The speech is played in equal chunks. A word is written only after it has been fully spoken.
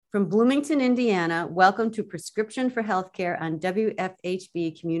From Bloomington, Indiana, welcome to Prescription for Healthcare on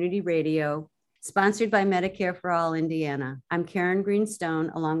WFHB Community Radio, sponsored by Medicare for All Indiana. I'm Karen Greenstone,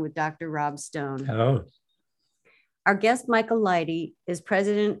 along with Dr. Rob Stone. Hello. Our guest, Michael Lighty, is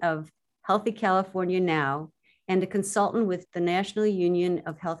president of Healthy California Now and a consultant with the National Union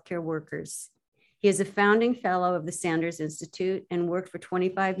of Healthcare Workers. He is a founding fellow of the Sanders Institute and worked for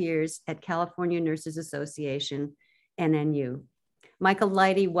 25 years at California Nurses Association, NNU. Michael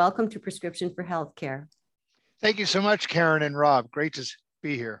Lighty, welcome to Prescription for Healthcare. Thank you so much, Karen and Rob. Great to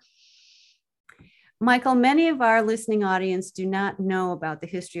be here. Michael, many of our listening audience do not know about the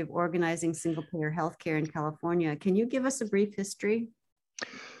history of organizing single-payer healthcare in California. Can you give us a brief history?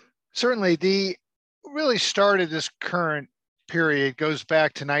 Certainly. The really started this current period goes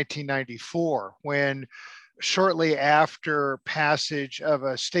back to 1994, when shortly after passage of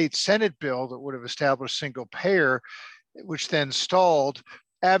a state Senate bill that would have established single payer, which then stalled,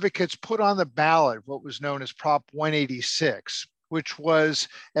 advocates put on the ballot what was known as Prop 186, which was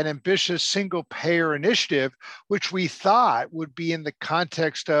an ambitious single payer initiative, which we thought would be in the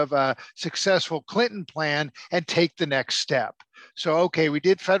context of a successful Clinton plan and take the next step. So, okay, we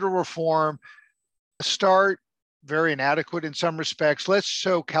did federal reform, start very inadequate in some respects. Let's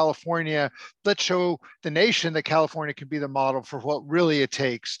show the nation that California can be the model for what really it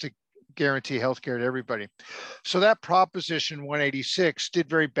takes to guarantee healthcare to everybody. So that Proposition 186 did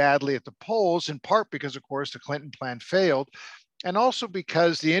very badly at the polls, in part because, of course, the Clinton plan failed, and also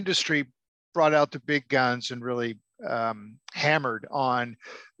because the industry brought out the big guns and really hammered on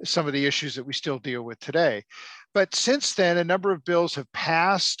some of the issues that we still deal with today. But since then, a number of bills have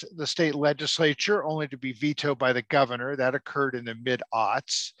passed the state legislature, only to be vetoed by the governor. That occurred in the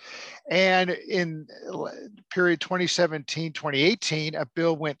mid-aughts. And in period 2017-2018, a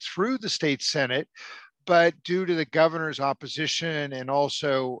bill went through the state Senate, but due to the governor's opposition and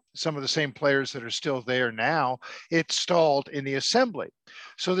also some of the same players that are still there now, it stalled in the assembly.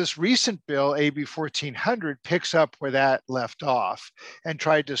 So this recent bill, AB 1400, picks up where that left off and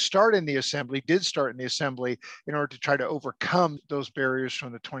tried to start in the assembly, did start in the assembly in order to try to overcome those barriers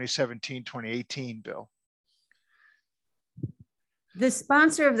from the 2017-2018 bill. The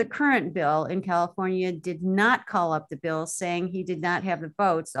sponsor of the current bill in California did not call up the bill, saying he did not have the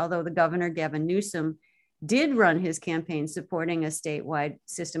votes, although the governor, Gavin Newsom, did run his campaign supporting a statewide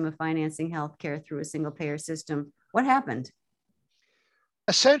system of financing healthcare through a single payer system. What happened?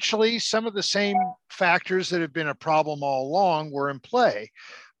 Essentially, some of the same factors that have been a problem all along were in play,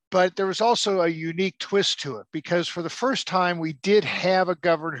 but there was also a unique twist to it, because for the first time, we did have a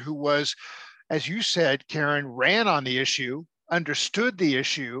governor who was, as you said, Karen, ran on the issue, understood the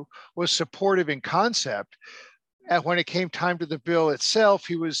issue, was supportive in concept. And when it came time to the bill itself,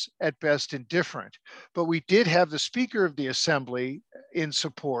 he was at best indifferent. But we did have the Speaker of the Assembly in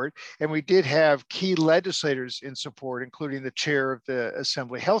support, and we did have key legislators in support, including the chair of the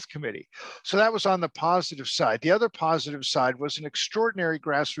Assembly Health Committee. So that was on the positive side. The other positive side was an extraordinary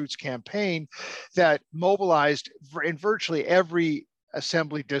grassroots campaign that mobilized in virtually every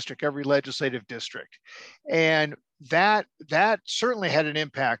assembly district, every legislative district. And that certainly had an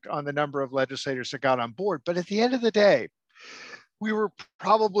impact on the number of legislators that got on board. But at the end of the day, we were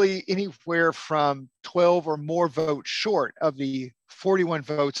probably anywhere from 12 or more votes short of the 41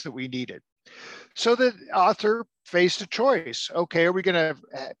 votes that we needed. So the author faced a choice. Okay, are we going to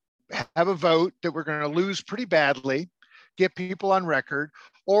have a vote that we're going to lose pretty badly, get people on record,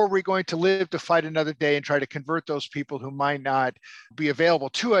 or are we going to live to fight another day and try to convert those people who might not be available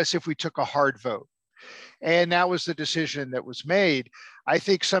to us if we took a hard vote? And that was the decision that was made. I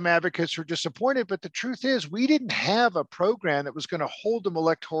think some advocates were disappointed, but the truth is we didn't have a program that was going to hold them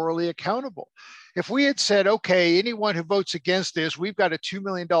electorally accountable. If we had said, okay, anyone who votes against this, we've got a $2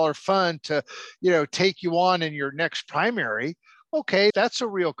 million fund to, take you on in your next primary. Okay, that's a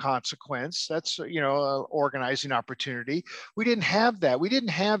real consequence. That's, an organizing opportunity. We didn't have that. We didn't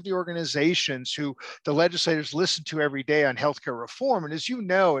have the organizations who the legislators listen to every day on healthcare reform. And as you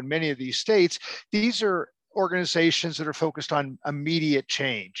know, in many of these states, these are organizations that are focused on immediate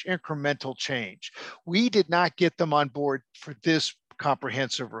change, incremental change. We did not get them on board for this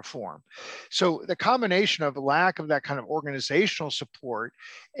comprehensive reform. So the combination of the lack of that kind of organizational support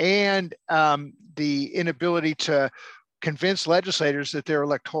and the inability to convince legislators that their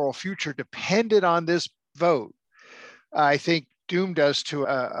electoral future depended on this vote, I think doomed us to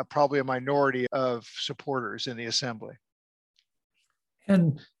probably a minority of supporters in the assembly.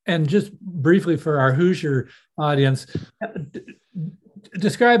 And just briefly for our Hoosier audience,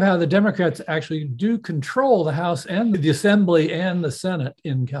 describe how the Democrats actually do control the House and the Assembly and the Senate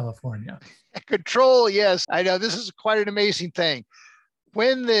in California. Control, yes. I know this is quite an amazing thing.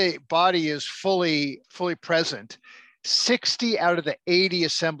 when the body is fully present, 60 out of the 80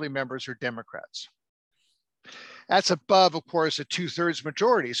 assembly members are Democrats. That's above, of course, a 2/3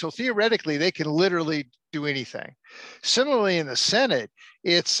 majority. So theoretically, they can literally do anything. Similarly, in the Senate,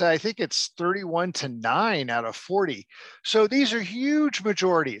 I think it's 31-9 out of 40. So these are huge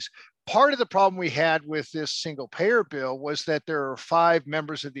majorities. Part of the problem we had with this single payer bill was that there are 5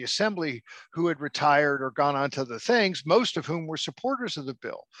 members of the assembly who had retired or gone on to other things, most of whom were supporters of the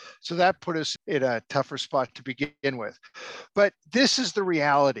bill. So that put us in a tougher spot to begin with. But this is the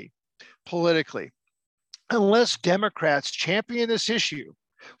reality politically. Unless Democrats champion this issue,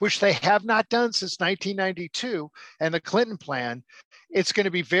 which they have not done since 1992 and the Clinton plan, it's going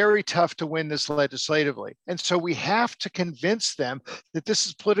to be very tough to win this legislatively. And so we have to convince them that this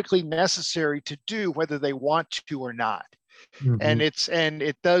is politically necessary to do, whether they want to or not. Mm-hmm. And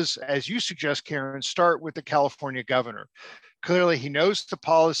it does, as you suggest, Karen, start with the California governor. Clearly, he knows the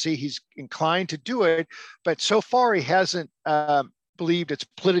policy, he's inclined to do it, but so far he hasn't believed it's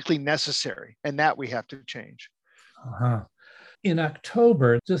politically necessary, and that we have to change. In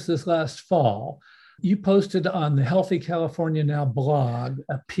October, just this last fall, you posted on the Healthy California Now blog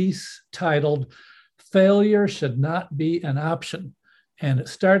a piece titled "Failure Should Not Be an Option." And it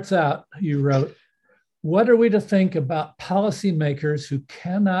starts out, you wrote, "What are we to think about policymakers who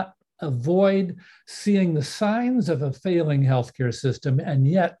cannot avoid seeing the signs of a failing healthcare system and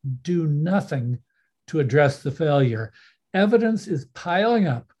yet do nothing to address the failure? Evidence is piling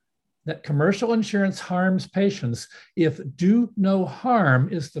up that commercial insurance harms patients. If do no harm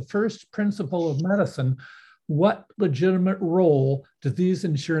is the first principle of medicine, what legitimate role do these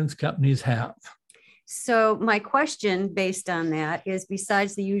insurance companies have?" So my question based on that is,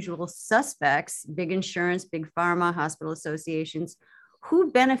 besides the usual suspects, big insurance, big pharma, hospital associations,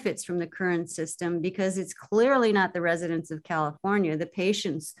 who benefits from the current system? Because it's clearly not the residents of California, the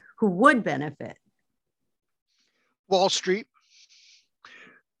patients who would benefit. Wall Street.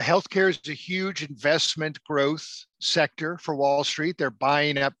 Healthcare is a huge investment growth sector for Wall Street. They're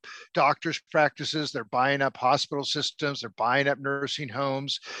buying up doctors' practices, they're buying up hospital systems, they're buying up nursing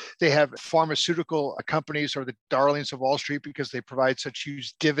homes. They have pharmaceutical companies are the darlings of Wall Street because they provide such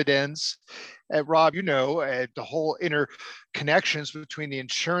huge dividends. Rob, you know, the whole interconnections between the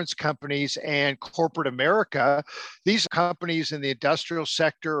insurance companies and corporate America. These companies in the industrial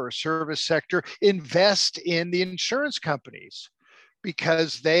sector or service sector invest in the insurance companies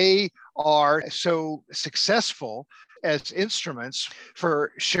because they are so successful as instruments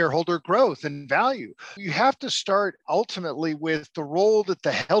for shareholder growth and value. You have to start ultimately with the role that the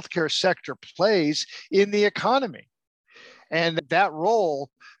healthcare sector plays in the economy. And that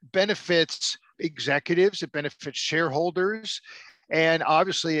role benefits executives, it benefits shareholders, and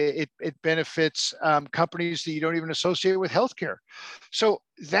obviously it benefits companies that you don't even associate with healthcare. So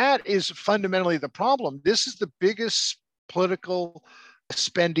that is fundamentally the problem. This is the biggest political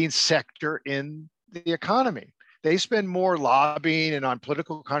spending sector in the economy. They spend more lobbying and on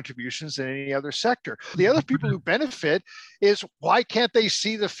political contributions than any other sector. The other people who benefit is, why can't they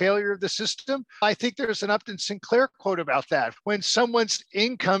see the failure of the system? I think there's an Upton Sinclair quote about that. When someone's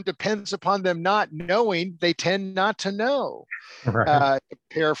income depends upon them not knowing, they tend not to know. To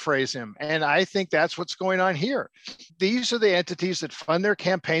paraphrase him. And I think that's what's going on here. These are the entities that fund their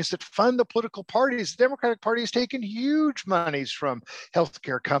campaigns, that fund the political parties. The Democratic Party has taken huge monies from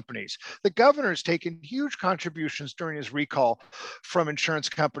healthcare companies. The governor's taken huge contributions during his recall from insurance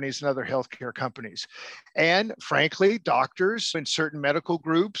companies and other healthcare companies. And frankly, doctors in certain medical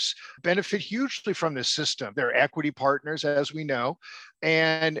groups benefit hugely from this system. They're equity partners, as we know,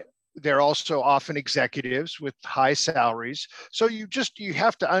 and they're also often executives with high salaries. So you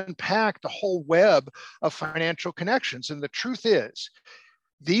have to unpack the whole web of financial connections. And the truth is,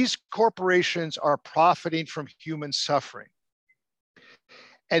 these corporations are profiting from human suffering,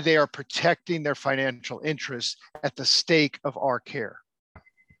 and they are protecting their financial interests at the stake of our care.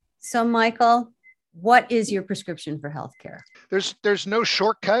 So, Michael, what is your prescription for healthcare? There's no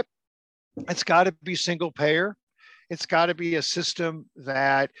shortcut. It's got to be single payer. It's got to be a system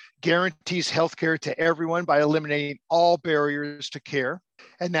that guarantees healthcare to everyone by eliminating all barriers to care.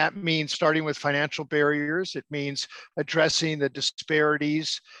 And that means starting with financial barriers. It means addressing the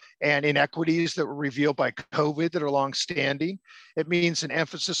disparities and inequities that were revealed by COVID that are longstanding. It means an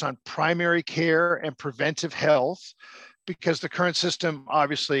emphasis on primary care and preventive health, because the current system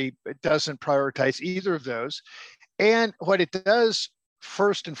obviously doesn't prioritize either of those. And what it does,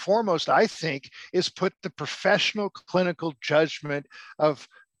 first and foremost, I think, is put the professional clinical judgment of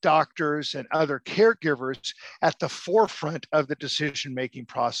doctors and other caregivers at the forefront of the decision-making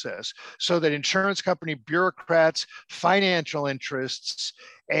process so that insurance company bureaucrats, financial interests,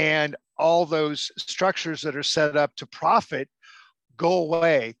 and all those structures that are set up to profit go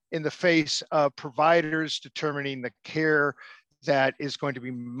away in the face of providers determining the care that is going to be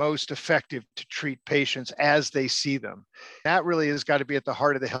most effective to treat patients as they see them. That really has got to be at the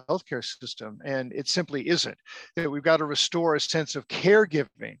heart of the healthcare system, and it simply isn't. That we've got to restore a sense of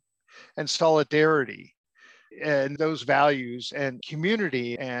caregiving and solidarity and those values and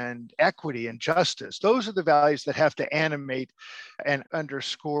community and equity and justice. Those are the values that have to animate and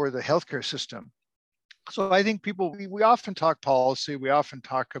underscore the healthcare system. So I think we often talk policy, we often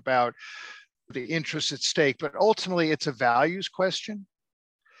talk about the interests at stake, but ultimately it's a values question.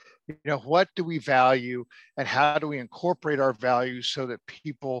 What do we value and how do we incorporate our values so that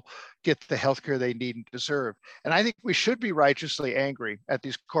people get the healthcare they need and deserve? And I think we should be righteously angry at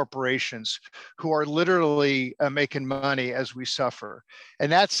these corporations who are literally making money as we suffer.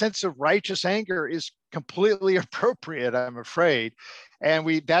 And that sense of righteous anger is completely appropriate, I'm afraid.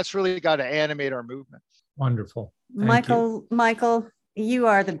 And that's really got to animate our movement. Wonderful. Michael, you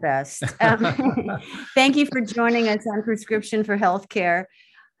are the best. Thank you for joining us on Prescription for Healthcare.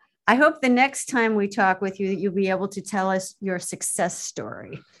 I hope the next time we talk with you, you'll be able to tell us your success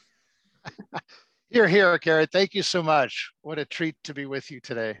story. Here, Karen. Thank you so much. What a treat to be with you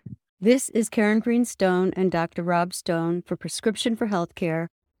today. This is Karen Green Stone and Dr. Rob Stone for Prescription for Healthcare,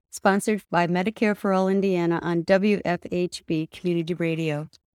 sponsored by Medicare for All Indiana on WFHB Community Radio.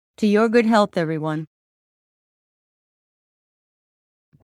 To your good health, everyone.